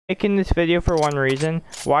making this video for one reason.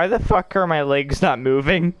 Why the fuck are my legs not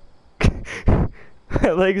moving?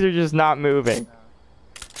 My legs are just not moving.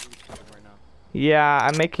 Yeah,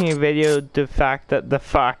 I'm making a video the fact that the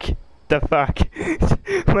fuck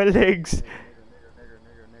my legs.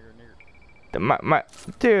 My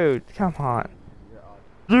dude, come on.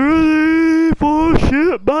 3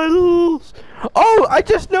 bullshit battles. Oh, I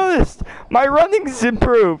just noticed my running's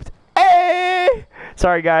improved. Hey!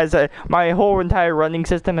 Sorry guys, my whole entire running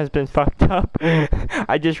system has been fucked up.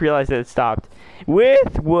 I just realized that it stopped.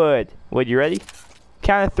 With wood. Wood, you ready?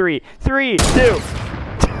 Count of 3. 3, 2,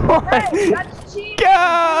 1. Hey, that's cheating.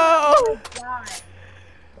 Go!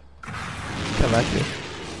 Come at me.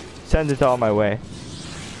 Send it all my way.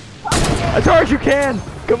 As hard as you can!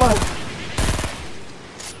 Come on!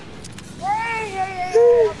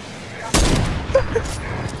 Hey.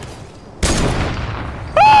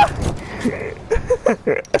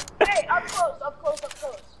 Hey, up close.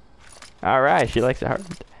 Alright, she likes it hard.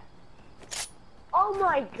 Oh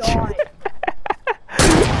my god.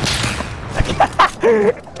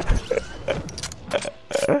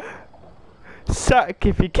 Suck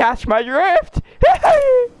if you catch my drift!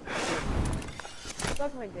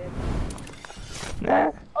 Suck my dick.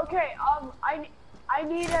 Nah. Okay, I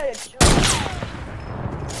need a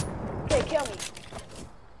Okay, kill me.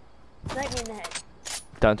 Snipe me in the head.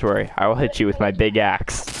 Don't worry, I will hit you with my big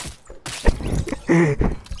axe.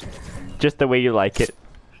 Just the way you like it.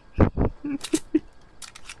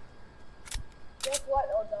 Guess what,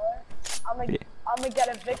 Odor? I'm gonna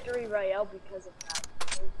get a victory royale because of that.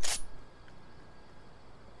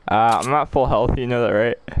 I'm not full health, you know that,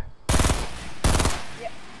 right?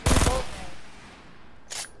 Yeah, we both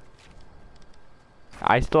know.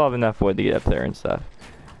 I still have enough wood to get up there and stuff.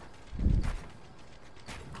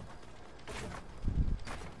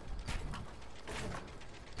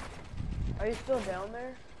 Are you still down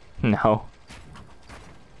there? No.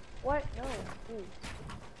 What? No, dude.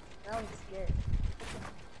 Now I'm scared.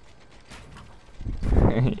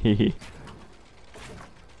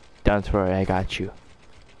 Don't worry, I got you.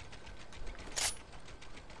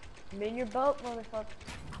 I'm in your boat, motherfucker.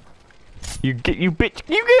 You bitch!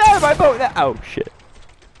 You get out of my boat now! Oh shit!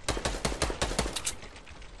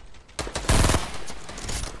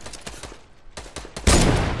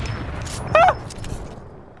 Ah!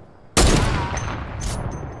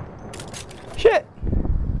 Shit!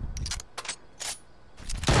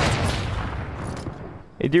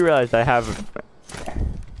 I do realize I have.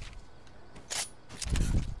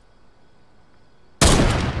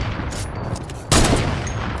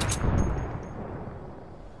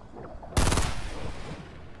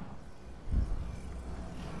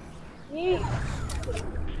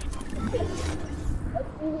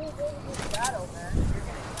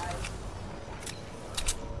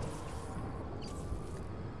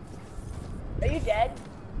 Are you dead?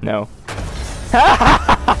 No. How?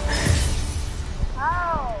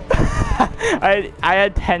 I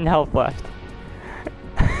had 10 health left.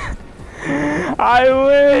 I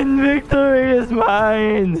win! Victory is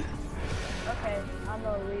mine! Okay, I'm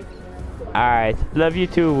gonna leave you. Alright, love you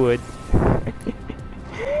too, Wood.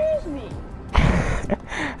 Excuse me.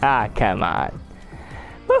 Ah, come on. I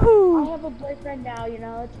Woohoo! have a boyfriend now, you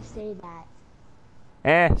know, to say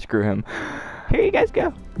that. Screw him. Here you guys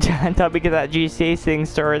go. Until we get that GCA thing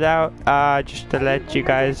sorted out, just to let you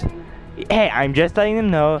guys... Hey, I'm just letting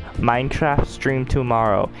them know, Minecraft stream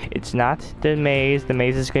tomorrow. It's not the maze. The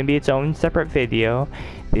maze is going to be its own separate video.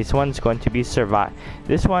 This one's going to be survive.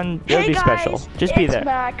 This one will be special. Just be there.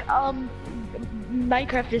 Back.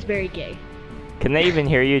 Minecraft is very gay. Can they even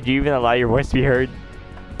hear you? Do you even allow your voice to be heard?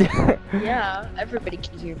 Yeah, everybody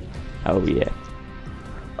can hear me. Oh yeah.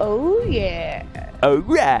 Oh yeah.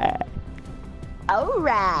 Alright.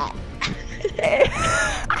 Alright. Okay,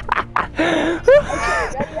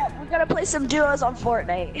 ready up. We're gonna play some duos on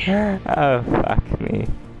Fortnite. Oh fuck me.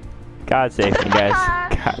 God save me, guys.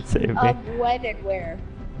 God save me. When and where?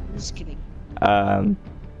 I'm just kidding.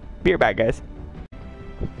 Be right back, guys.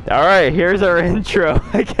 Alright, here's our intro,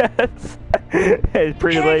 I guess. It's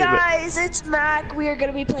pretty Hey late. guys, it's Mac. We are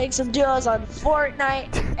gonna be playing some duos on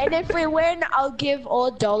Fortnite, and if we win, I'll give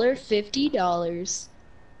old dollar $50.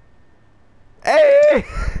 Hey!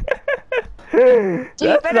 So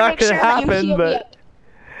That's not gonna happen, but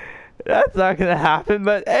that's not gonna happen.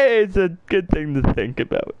 But hey, it's a good thing to think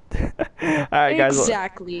about. All right, guys.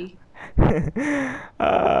 Exactly. I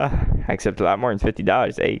accept a lot more than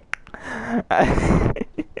 $50. Hey.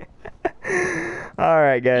 All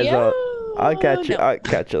right, guys. I'll catch you. I'll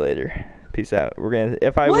catch you later. Peace out. We're gonna.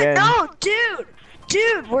 If I win. No, dude.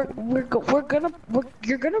 You're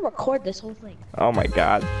gonna record this whole thing. Oh my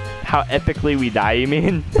God. How epically we die, you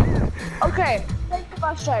mean? Okay, thank the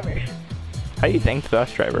bus driver. How do you thank the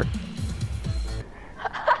bus driver?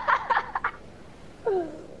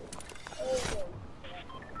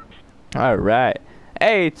 Alright.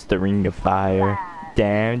 Hey, it's the Ring of Fire.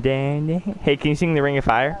 Damn, damn, damn. Hey, can you sing the Ring of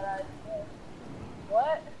Fire?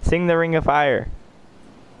 What? Sing the Ring of Fire.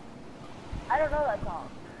 I don't know that song.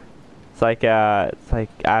 It's like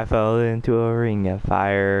I fell into a ring of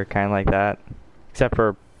fire, kind of like that. Except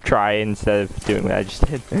for try instead of doing what I just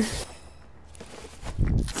did. Baby,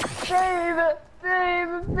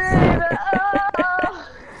 baby, baby, oh.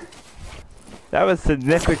 That was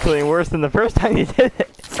significantly worse than the first time you did it.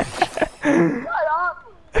 Shut up.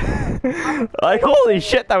 Like, holy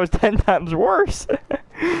shit, that was 10 times worse.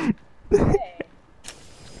 Hey, you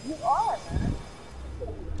are, man.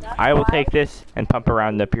 That's I will why- take this and pump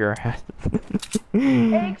around up your ass.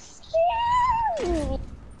 Excuse me.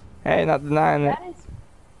 Hey, not denying it.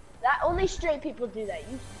 That only straight people do that.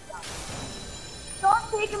 You stop.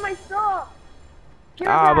 Stop taking my stuff. Give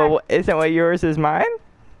it Ah, back. but isn't what yours is mine?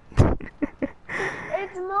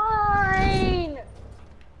 It's mine.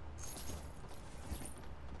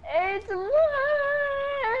 It's mine.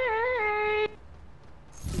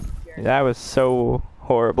 That was so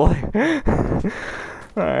horrible.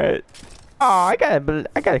 Alright. Oh, I got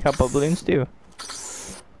a couple of balloons too.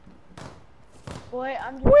 Boy,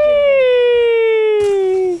 I'm just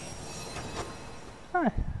Whee! Huh.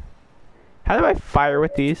 How do I fire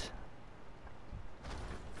with these?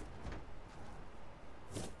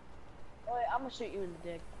 Boy, I'm gonna shoot you in the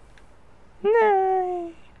dick.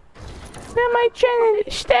 No. Not my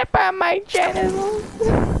genitals. Step on my genitals.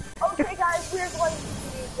 Okay, guys, we're going to be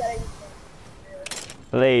getting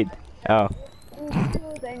Laid. Oh.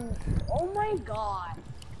 Oh my god.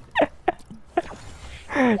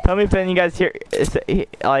 Tell me if any of you guys here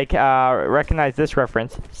recognize this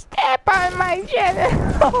reference. Step on my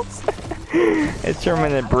genitals. It's from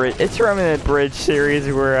an abridged. It's from an abridged series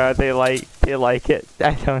where they like it.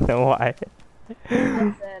 I don't know why. I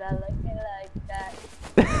said I like it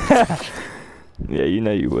like that. Yeah, you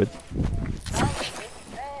know you would.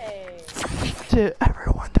 Hey. Dude,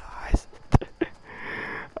 everyone dies.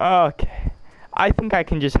 Okay. I think I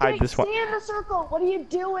can just hide Jake, this one. stay in the circle. What are you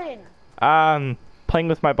doing? Playing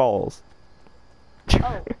with my balls.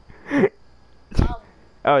 Oh.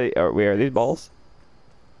 Oh, are these balls?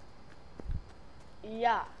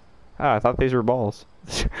 Yeah. Oh, I thought these were balls.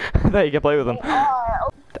 I thought you could play with them. They are.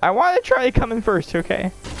 I want to try to come in first,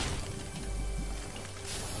 okay?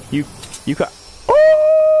 You got.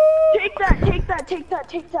 Oh! Take that, take that, take that,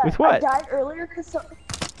 take that. With what? I died earlier because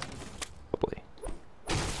Probably.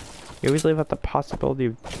 You always leave out the possibility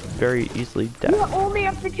of very easily death. you only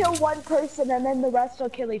have to kill one person and then the rest will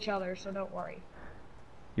kill each other, so don't worry.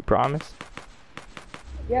 You promise?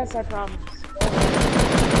 Yes, I promise.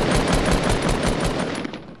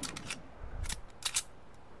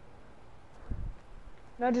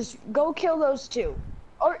 Now just go kill those two.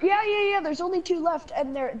 Or yeah, there's only two left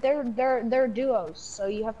and they're duos, so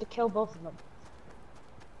you have to kill both of them.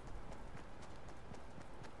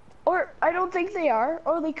 Or I don't think they are,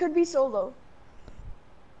 or they could be solo.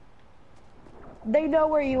 They know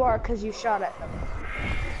where you are because you shot at them.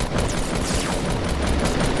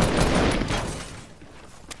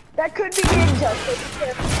 That could be Ninja. So be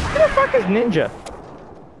careful. Who the fuck is Ninja?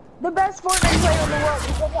 The best Fortnite player in the world.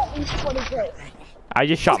 We got at least 20 plays. I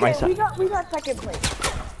just shot Okay, myself. we got second place.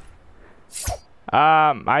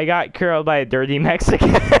 I got killed by a dirty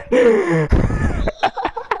Mexican.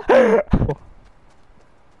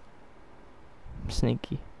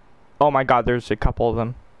 Sneaky. Oh my god, there's a couple of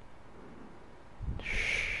them.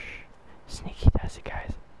 Shh. Sneaky does it,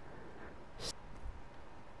 guys.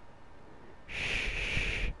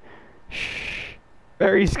 Shh. Shh.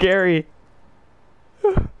 Very scary.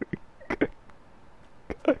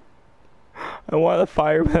 I want to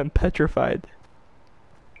fire, but I'm petrified.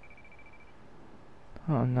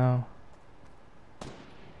 Oh no.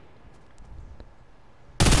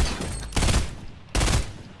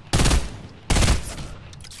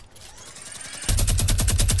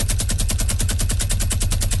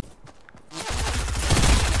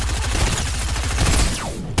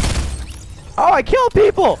 Oh, I killed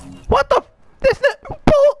people! What the? This is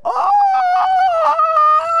bull. Oh,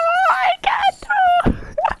 I got to.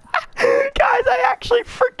 Guys, I actually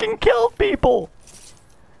freaking killed people.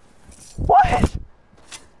 What?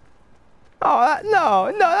 Oh,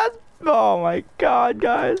 no, that's. Oh my god,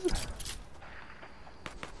 guys.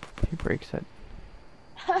 He breaks it.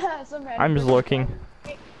 I'm just looking.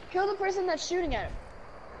 Hey, kill the person that's shooting at him.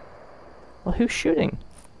 Well, who's shooting?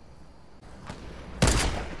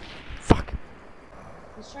 Fuck.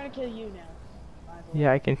 He's trying to kill you now. the way.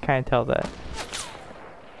 Yeah, I can kind of tell that.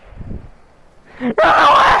 Run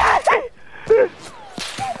away!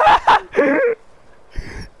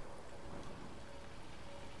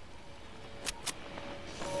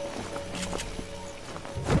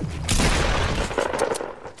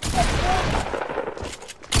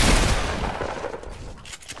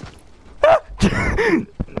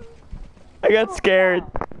 I got scared.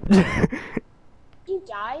 Did you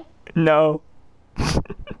die? No, Yeah,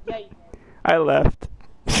 you did. I left.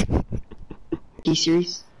 You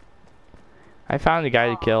serious? I found a guy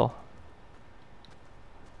to kill.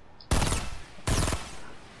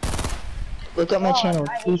 Look at my channel.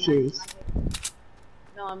 I You hate serious? that.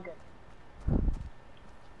 No, I'm good.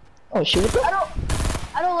 Oh shit! What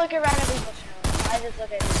the? I don't look at random people's channels. I just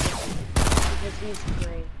look at his because he's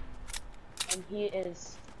great. And he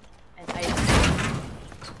is an item.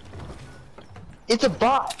 It's a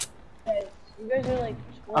bot. Guys, you guys are like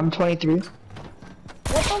I'm 23. what the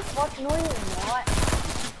fuck? No, you're not.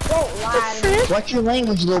 Don't lie to me. What's your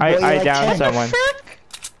language, little boy? You're I like downed 10. someone.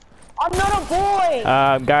 I'm not a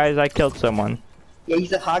boy! Guys, I killed someone. Yeah,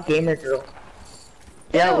 he's a hot gamer girl.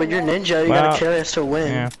 Yeah, when you're ninja, you Well, gotta kill us to win.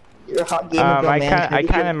 Yeah. You're a hot gamer girl, I man.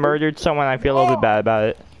 kind of murdered someone. I feel a little bit bad about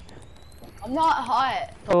it. I'm not hot.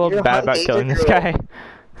 A little You're bit a bad hot about gamer killing this girl. guy.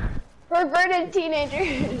 Perverted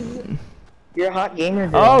teenagers. You're a hot gamer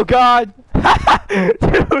girl. Oh god! Dude,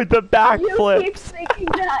 the You keep backflips! thinking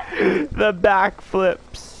that. The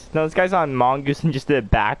backflips! No, this guy's on Mongoose and just did a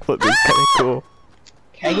backflip. It's kind of cool.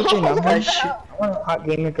 Can I get your number? I I shoot. want a hot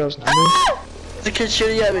gamer girl's number. The kid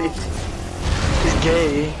shooting at me. He's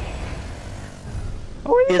gay.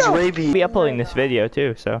 Oh, where'd He he has go? rabies. I'll be uploading this video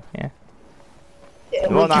too, so yeah. Yeah,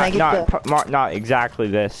 Well, wait, can I get not exactly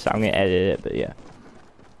this. I'm gonna edit it, but yeah.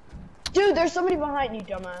 Dude, there's somebody behind you,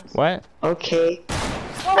 dumbass. What? Okay.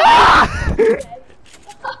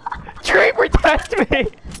 Tree, protect me!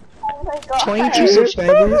 Oh my god. 22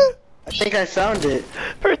 subscribers. I think I found it.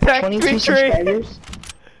 Protect 22 me, Tree! subscribers.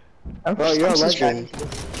 I'm, Bro, you're I'm a legend. subscribing.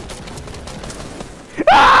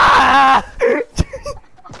 Ah! Can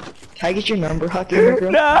I get your number, hot gamer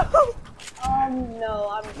girl? No! No,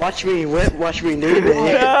 I'm. Watch me whip, watch me nude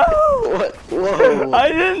it. No! What? Whoa. I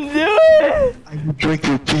didn't do it! I will drink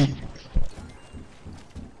your pee.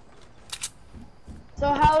 So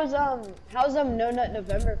how's No Nut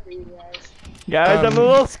November for you guys? Guys, I'm a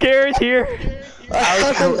little scared here. I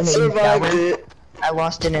was out in an survived hour. it. I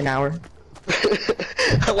lost in an hour.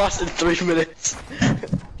 I lost in 3 minutes.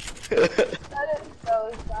 That is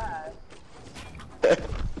so sad.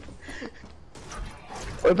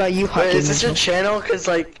 What about you, hot Wait, gamer is this your girl? channel? Cause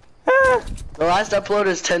like, Ah, the last upload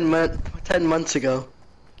is 10 months ago.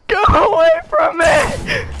 Go away from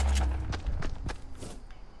me!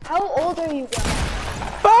 How old are you guys?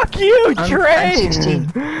 Fuck you, I'm Trey!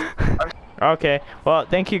 16. Okay, well,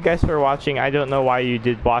 thank you guys for watching. I don't know why you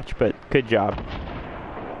did watch, but good job.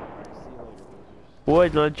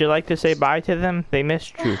 Would you like to say bye to them? They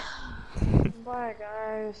missed you. Bye,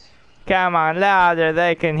 guys. Come on, louder,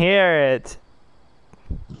 they can hear it.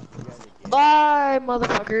 Bye,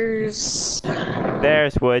 motherfuckers.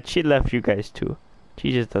 There's Wood. She left you guys too.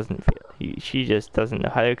 She just doesn't feel. She just doesn't know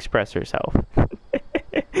how to express herself.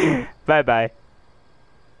 Bye bye.